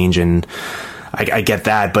much change. And I get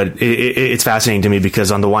that, but it's fascinating to me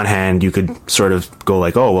because on the one hand, you could sort of go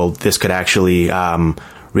like, oh, well, this could actually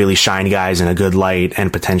really shine guys in a good light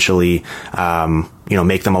and potentially,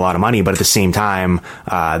 make them a lot of money. But at the same time,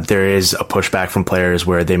 there is a pushback from players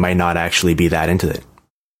where they might not actually be that into it.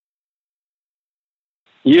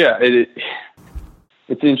 Yeah,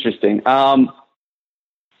 it's interesting.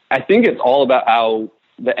 I think it's all about how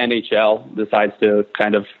the NHL decides to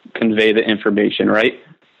kind of convey the information, right?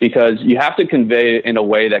 Because you have to convey it in a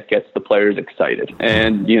way that gets the players excited.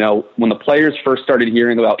 And, when the players first started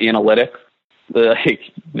hearing about analytics,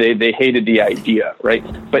 they hated the idea, right?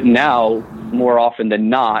 But now, more often than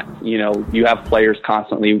not, you have players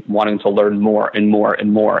constantly wanting to learn more and more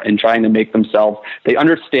and more and trying to make themselves, they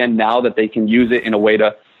understand now that they can use it in a way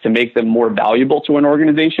to make them more valuable to an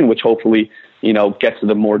organization, which hopefully, gets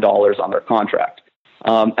them more dollars on their contract.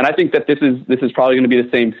 And I think that this is probably going to be the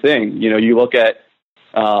same thing. You look at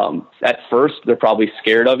first, they're probably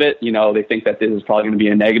scared of it. They think that this is probably going to be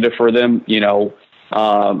a negative for them.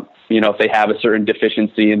 If they have a certain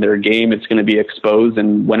deficiency in their game, it's going to be exposed.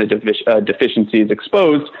 And when a deficiency is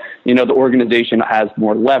exposed, the organization has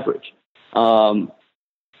more leverage. But,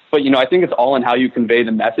 I think it's all in how you convey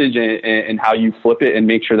the message and how you flip it and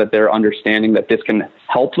make sure that they're understanding that this can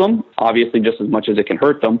help them, obviously, just as much as it can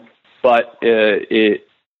hurt them. But if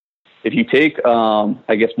you take,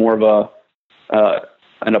 I guess, more of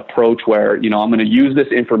an approach where, I'm going to use this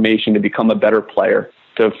information to become a better player,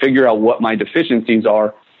 to figure out what my deficiencies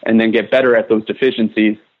are, and then get better at those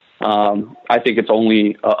deficiencies, I think it's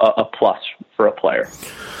only a plus for a player.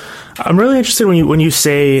 I'm really interested when you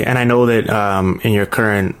say, and I know that in your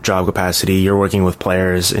current job capacity, you're working with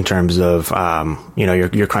players in terms of,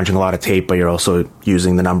 you're crunching a lot of tape, but you're also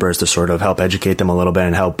using the numbers to sort of help educate them a little bit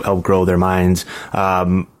and help grow their minds.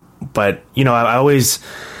 But, I always...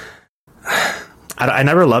 I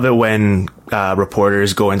never love it when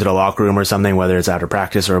reporters go into the locker room or something, whether it's after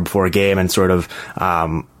practice or before a game, and sort of,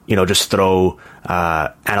 just throw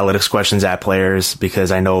analytics questions at players,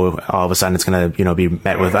 because I know all of a sudden it's going to, be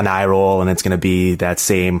met with an eye roll, and it's going to be that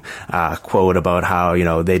same quote about how,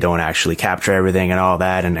 they don't actually capture everything and all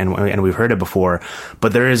that. And we've heard it before,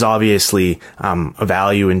 but there is obviously a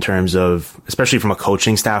value in terms of, especially from a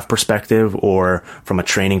coaching staff perspective or from a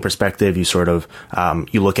training perspective, you sort of,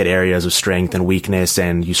 you look at areas of strength and weakness,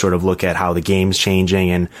 and you sort of look at how the game's changing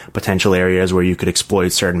and potential areas where you could exploit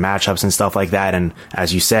certain matchups and stuff like that. And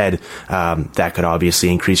as you said, that could obviously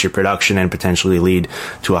increase your production and potentially lead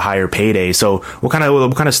to a higher payday. So what kind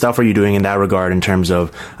of stuff are you doing in that regard in terms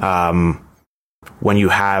of when you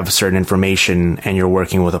have certain information and you're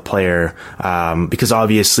working with a player? Because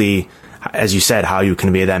obviously, as you said, how you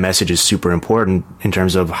convey that message is super important in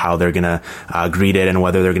terms of how they're going to greet it and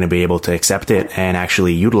whether they're going to be able to accept it and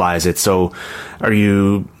actually utilize it. So are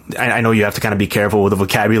you I know you have to kind of be careful with the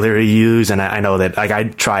vocabulary you use. And I know that, like, I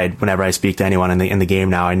tried whenever I speak to anyone in the game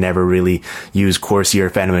now, I never really use Corsi or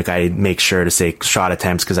Fenwick. I make sure to say shot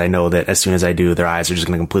attempts, because I know that as soon as I do, their eyes are just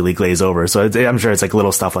going to completely glaze over. So I'm sure it's like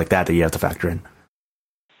little stuff like that you have to factor in.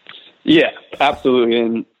 Yeah, absolutely.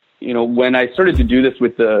 And, when I started to do this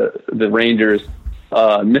with the Rangers,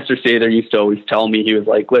 Mr. Sather used to always tell me, he was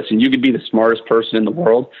like, listen, you could be the smartest person in the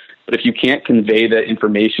world, but if you can't convey that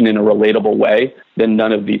information in a relatable way, then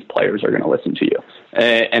none of these players are going to listen to you.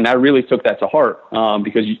 And I really took that to heart,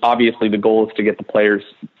 because obviously the goal is to get the players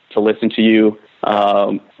to listen to you,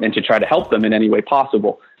 and to try to help them in any way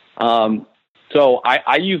possible. So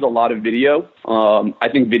I use a lot of video. I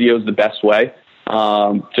think video is the best way,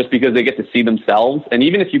 just because they get to see themselves. And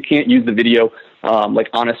even if you can't use the video like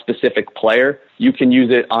on a specific player, you can use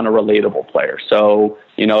it on a relatable player. So,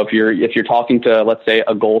 if you're talking to, let's say,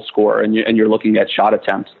 a goal scorer and you're looking at shot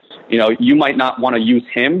attempts, you might not want to use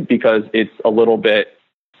him because it's a little bit,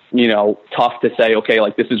 tough to say, okay,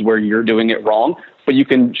 like, this is where you're doing it wrong. But you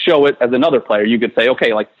can show it as another player. You could say,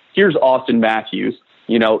 okay, like, here's Austin Matthews.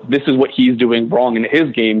 This is what he's doing wrong in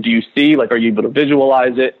his game. Do you see, like, are you able to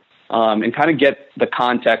visualize it? And kind of get the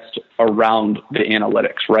context around the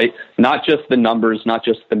analytics, right? Not just the numbers, not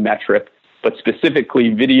just the metric, but specifically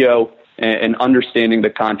video and understanding the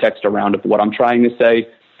context around of what I'm trying to say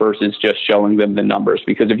versus just showing them the numbers.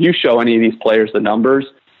 Because if you show any of these players the numbers,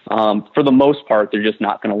 for the most part, they're just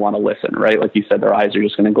not going to want to listen, right? Like you said, their eyes are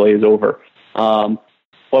just going to glaze over.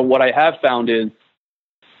 But what I have found is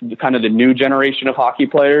kind of the new generation of hockey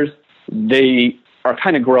players, they are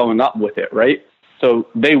kind of growing up with it, right? So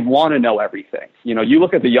they want to know everything. You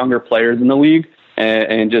look at the younger players in the league,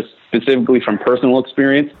 and just specifically from personal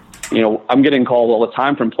experience, I'm getting called all the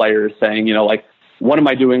time from players saying, like, what am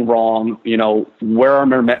I doing wrong? Where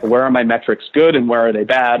are my metrics good and where are they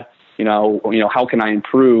bad? How can I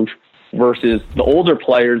improve? Versus the older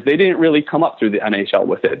players, they didn't really come up through the NHL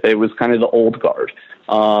with it. It was kind of the old guard.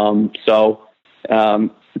 So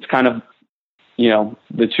it's kind of,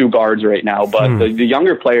 the two guards right now. But the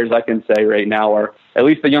younger players, I can say right now, are at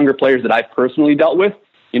least the younger players that I've personally dealt with,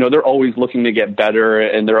 they're always looking to get better,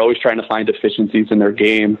 and they're always trying to find deficiencies in their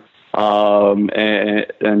game.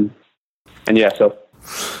 And yeah, so.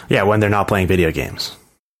 Yeah, when they're not playing video games.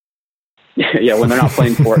 Yeah, when they're not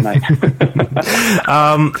playing Fortnite.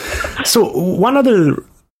 So one other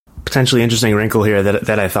potentially interesting wrinkle here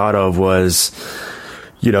that I thought of was,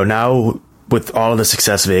 now with all of the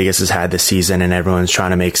success Vegas has had this season, and everyone's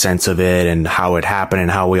trying to make sense of it and how it happened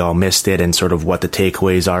and how we all missed it and sort of what the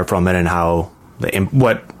takeaways are from it and how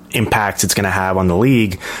what impacts it's going to have on the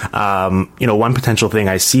league. One potential thing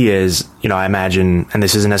I see is, I imagine, and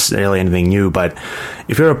this isn't necessarily anything new, but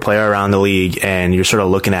if you're a player around the league and you're sort of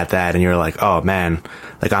looking at that and you're like, oh man,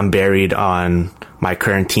 like, I'm buried on my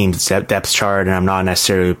current team's depth chart and I'm not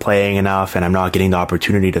necessarily playing enough and I'm not getting the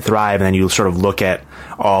opportunity to thrive. And then you sort of look at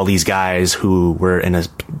all these guys who were in a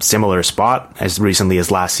similar spot as recently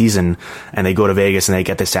as last season, and they go to Vegas and they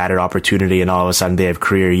get this added opportunity, and all of a sudden they have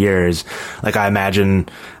career years. Like, I imagine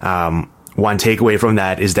one takeaway from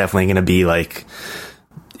that is definitely going to be like,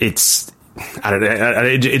 it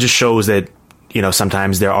just shows that,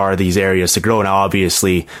 sometimes there are these areas to grow. Now,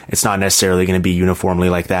 obviously, it's not necessarily going to be uniformly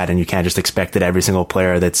like that, and you can't just expect that every single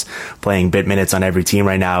player that's playing bit minutes on every team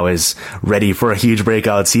right now is ready for a huge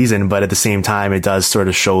breakout season. But at the same time, it does sort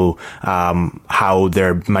of show how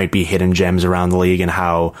there might be hidden gems around the league, and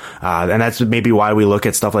how, and that's maybe why we look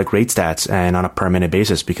at stuff like rate stats and on a per minute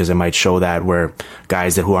basis, because it might show that where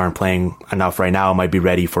guys who aren't playing enough right now might be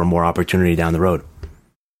ready for more opportunity down the road.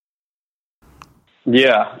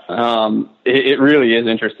 Yeah, it really is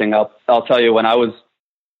interesting. I'll tell you, when I was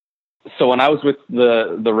with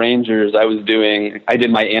the Rangers, I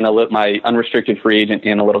did my unrestricted free agent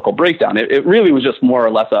analytical breakdown. It really was just more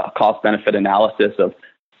or less a cost benefit analysis of,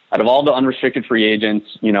 out of all the unrestricted free agents,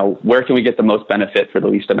 where can we get the most benefit for the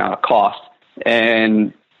least amount of cost?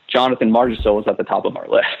 And Jonathan Marchessault was at the top of our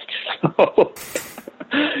list.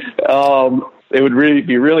 So, it would really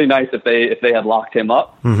be really nice if they had locked him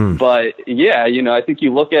up. Mm-hmm. But yeah, I think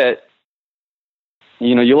you look at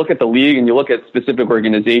the league and you look at specific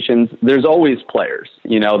organizations, there's always players,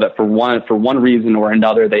 that for one reason or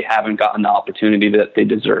another, they haven't gotten the opportunity that they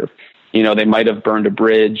deserve. They might have burned a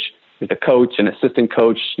bridge with a coach, an assistant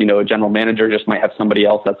coach, a general manager just might have somebody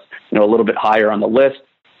else that's, a little bit higher on the list.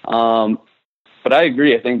 But I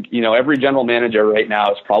agree. I think, every general manager right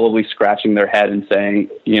now is probably scratching their head and saying,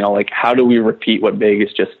 how do we repeat what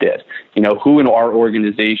Vegas just did? Who in our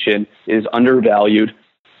organization is undervalued?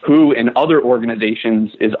 Who in other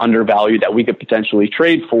organizations is undervalued that we could potentially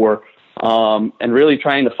trade for? and really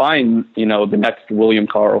trying to find, you know, the next William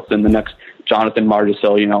Karlsson, the next Jonathan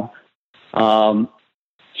Marchessault, you know.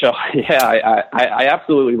 So yeah, I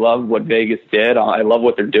absolutely love what Vegas did. I love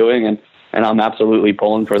what they're doing, and I'm absolutely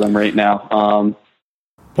pulling for them right now.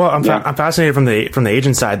 Well, I'm fascinated from the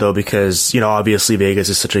agent side though, because, you know, obviously Vegas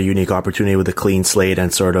is such a unique opportunity with a clean slate,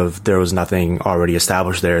 and sort of there was nothing already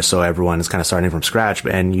established there, so everyone is kind of starting from scratch.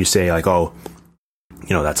 And you say like, oh,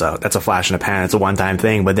 you know, that's a flash in the pan, it's a one-time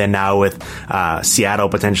thing. But then now with Seattle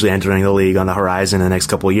potentially entering the league on the horizon in the next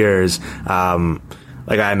couple of years,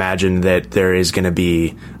 like I imagine that there is going to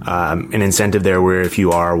be an incentive there where if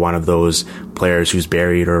you are one of those players who's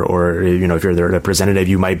buried, or you know, if you're the representative,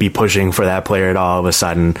 you might be pushing for that player to all of a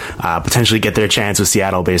sudden potentially get their chance with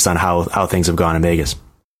Seattle based on how things have gone in Vegas.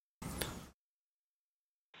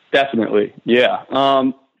 Definitely, yeah.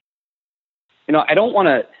 You know, I don't want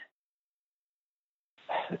to.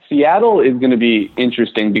 Seattle is going to be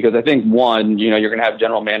interesting because I think, one, you know, you're going to have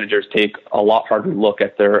general managers take a lot harder look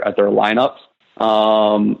at their lineups.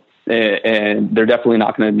 And they're definitely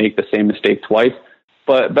not going to make the same mistake twice.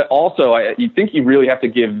 But also, you think you really have to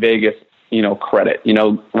give Vegas, you know, credit. You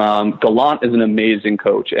know, Gallant is an amazing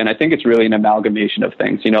coach, and I think it's really an amalgamation of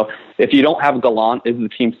things. You know, if you don't have Gallant, is the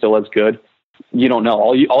team still as good? You don't know.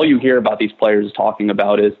 All you hear about these players talking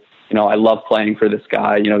about is, you know, I love playing for this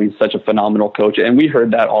guy. You know, he's such a phenomenal coach, and we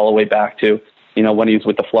heard that all the way back to, you know, when he was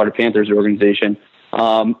with the Florida Panthers organization.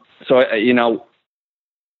 So you know.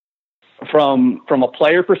 From a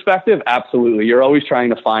player perspective, absolutely. You're always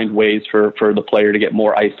trying to find ways for the player to get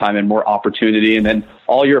more ice time and more opportunity. And then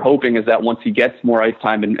all you're hoping is that once he gets more ice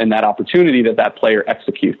time and that opportunity, that player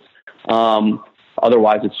executes.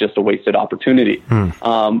 Otherwise, it's just a wasted opportunity.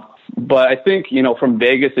 But I think, you know, from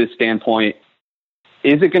Vegas's standpoint,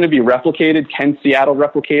 is it going to be replicated? Can Seattle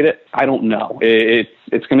replicate it? I don't know.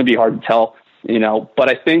 It's going to be hard to tell, you know, but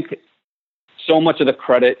I think so much of the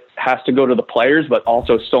credit has to go to the players, but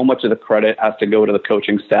also so much of the credit has to go to the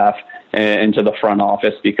coaching staff and to the front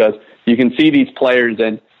office, because you can see these players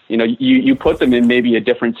and, you know, you put them in maybe a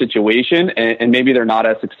different situation and maybe they're not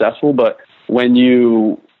as successful. But when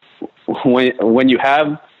you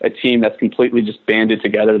have a team that's completely just banded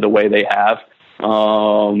together the way they have,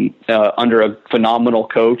 under a phenomenal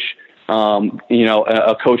coach, you know,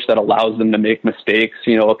 a coach that allows them to make mistakes,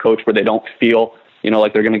 you know, a coach where they don't feel, you know,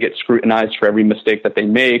 like they're going to get scrutinized for every mistake that they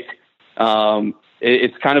make.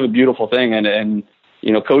 It's kind of a beautiful thing. And,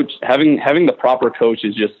 you know, coach, having the proper coach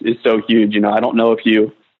is so huge. You know, I don't know if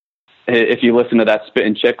you listen to that Spit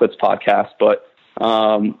and Chicklets podcast, but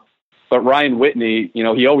Ryan Whitney, you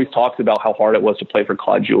know, he always talks about how hard it was to play for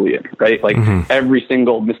Claude Julien, right? Like every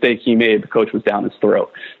single mistake he made, the coach was down his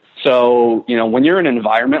throat. So, you know, when you're in an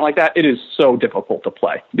environment like that, it is so difficult to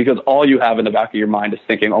play because all you have in the back of your mind is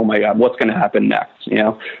thinking, oh my God, what's going to happen next? You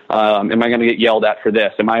know, am I going to get yelled at for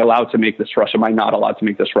this? Am I allowed to make this rush? Am I not allowed to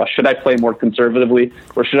make this rush? Should I play more conservatively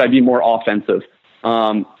or should I be more offensive?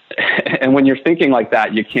 And when you're thinking like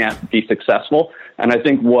that, you can't be successful. And I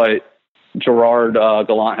think what Gerard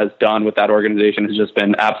Gallant has done with that organization has just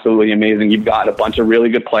been absolutely amazing. You've got a bunch of really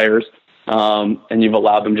good players. And you've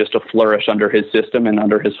allowed them just to flourish under his system and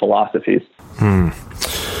under his philosophies.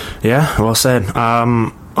 Yeah, well said.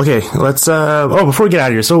 Okay, let's. Before we get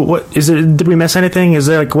out of here, so what is it? Did we miss anything? Is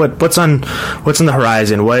there like what's on the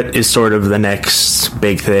horizon? What is sort of the next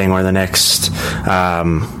big thing, or the next,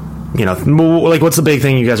 you know, like what's the big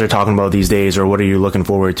thing you guys are talking about these days, or what are you looking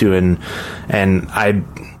forward to? And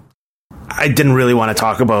I didn't really want to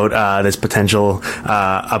talk about this potential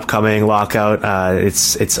upcoming lockout.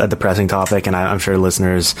 It's a depressing topic, and I'm sure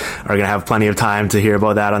listeners are going to have plenty of time to hear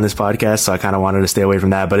about that on this podcast, so I kind of wanted to stay away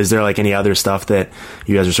from that. But is there like any other stuff that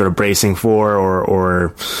you guys are sort of bracing for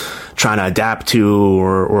or trying to adapt to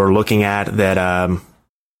or looking at that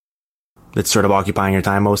that's sort of occupying your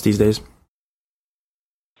time most these days?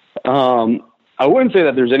 I wouldn't say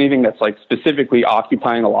that there's anything that's like specifically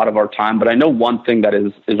occupying a lot of our time, but I know one thing that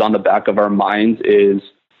is on the back of our minds is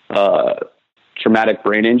traumatic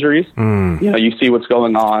brain injuries. You know, you see what's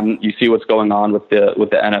going on. You see what's going on with the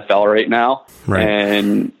NFL right now, right.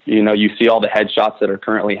 And you know, you see all the headshots that are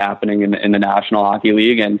currently happening in the National Hockey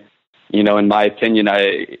League, and you know, in my opinion,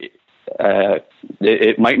 it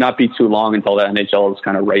might not be too long until the NHL is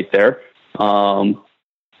kind of right there.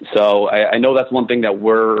 So I know that's one thing that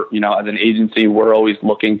we're, you know, as an agency, we're always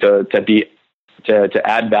looking to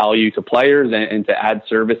add value to players and to add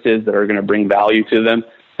services that are going to bring value to them.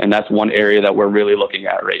 And that's one area that we're really looking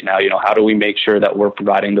at right now. You know, how do we make sure that we're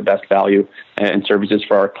providing the best value and services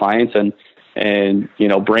for our clients, and, you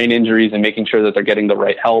know, brain injuries and making sure that they're getting the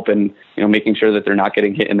right help, and, you know, making sure that they're not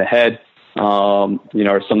getting hit in the head, you know,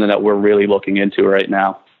 are something that we're really looking into right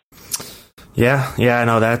now. Yeah, I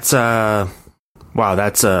know that's wow,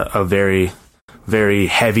 that's a very, very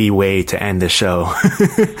heavy way to end the show.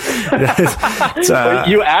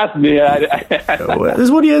 You asked me.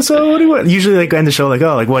 What do you usually like end the show like?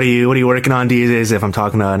 Oh, like what are you working on these days? If I'm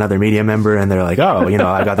talking to another media member and they're like, oh,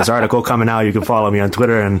 I got this article coming out. You can follow me on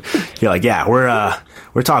Twitter, and you're like, yeah,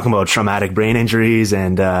 we're talking about traumatic brain injuries,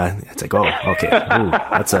 and it's like, oh, okay, ooh,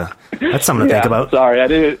 that's something to think about. Sorry, I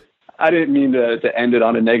didn't mean to end it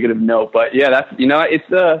on a negative note, but yeah, that's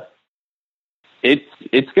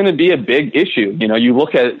it's going to be a big issue. You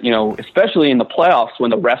look at, especially in the playoffs when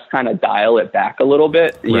the refs kind of dial it back a little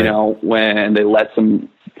bit, right. When they let some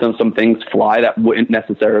things fly that wouldn't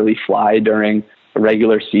necessarily fly during a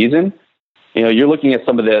regular season. You're looking at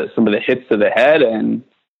some of the hits to the head, and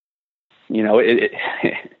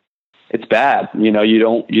it's bad. You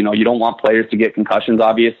don't want players to get concussions,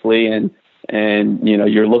 obviously, and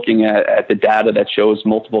you're looking at the data that shows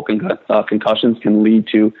multiple concussions can lead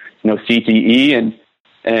to CTE, and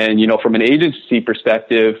from an agency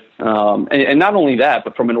perspective, and not only that,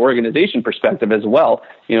 but from an organization perspective as well.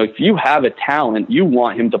 If you have a talent, you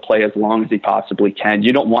want him to play as long as he possibly can.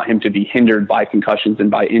 You don't want him to be hindered by concussions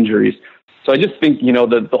and by injuries. So I just think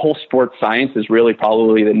the whole sports science is really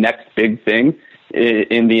probably the next big thing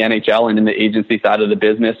in the NHL and in the agency side of the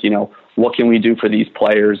business. What can we do for these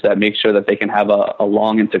players that make sure that they can have a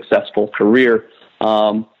long and successful career?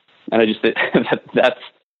 And I just think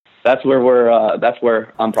that's where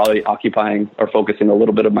I'm probably occupying or focusing a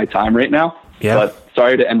little bit of my time right now. Yeah. But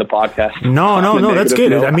sorry to end the podcast. No, that's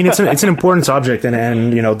good. I mean, it's an important subject,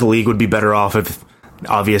 and the league would be better off if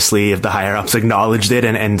the higher ups acknowledged it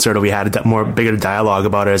and sort of we had a bigger dialogue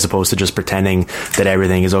about it, as opposed to just pretending that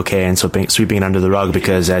everything is okay and sweeping it under the rug.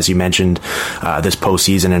 Because as you mentioned, this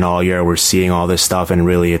postseason and all year, we're seeing all this stuff, and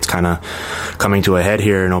really it's kind of coming to a head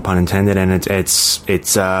here, no pun intended. And it's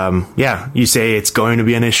you say it's going to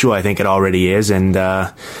be an issue. I think it already is. And,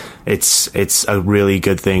 it's a really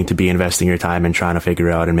good thing to be investing your time and trying to figure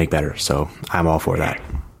it out and make better. So I'm all for that.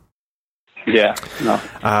 Yeah, no.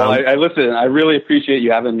 Well, I listen. I really appreciate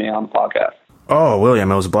you having me on the podcast. Oh,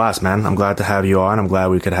 William, it was a blast, man. I'm glad to have you on. I'm glad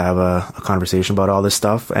we could have a conversation about all this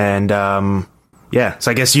stuff. And so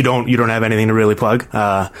I guess you don't have anything to really plug.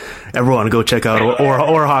 Everyone, go check out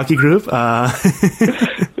Or Hockey Group.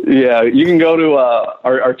 Yeah, you can go to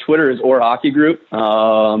our Twitter is Or Hockey Group.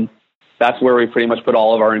 That's where we pretty much put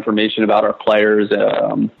all of our information about our players.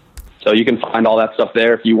 So you can find all that stuff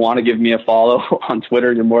there. If you want to give me a follow on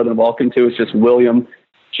Twitter, you're more than welcome to. It's just William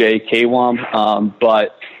J. Kwam.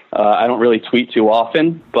 But I don't really tweet too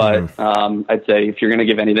often. But I'd say if you're going to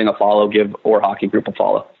give anything a follow, give Or Hockey Group a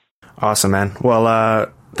follow. Awesome, man.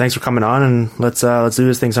 Well, thanks for coming on, and let's do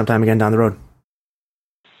this thing sometime again down the road.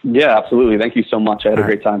 Yeah, absolutely. Thank you so much. I had a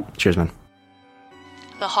great time. Cheers, man.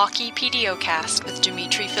 The Hockey PDOcast with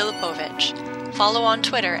Dimitri Filipovic. Follow on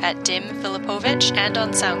Twitter at dimfilipovic and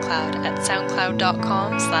on SoundCloud at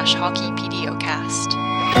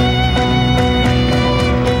soundcloud.com/hockeypdocast.